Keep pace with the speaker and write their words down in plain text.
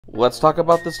Let's talk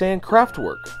about the stand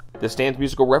Kraftwerk. The stand's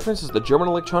musical reference is the German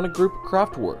electronic group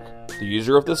Kraftwerk. The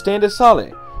user of this stand is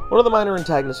Sale, one of the minor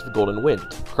antagonists of Golden Wind.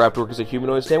 Kraftwerk is a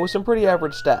humanoid stand with some pretty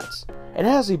average stats, and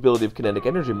has the ability of kinetic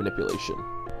energy manipulation.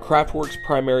 Kraftwerk's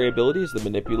primary ability is the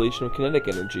manipulation of kinetic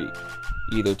energy,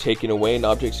 either taking away an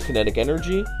object's kinetic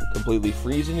energy, completely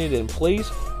freezing it in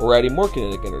place, or adding more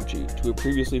kinetic energy to a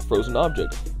previously frozen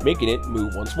object, making it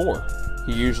move once more.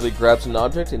 He usually grabs an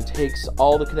object and takes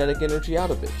all the kinetic energy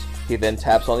out of it. He then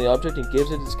taps on the object and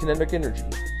gives it its kinetic energy,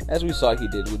 as we saw he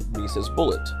did with Misa's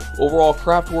bullet. Overall,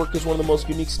 Kraftwerk is one of the most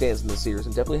unique stands in the series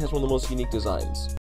and definitely has one of the most unique designs.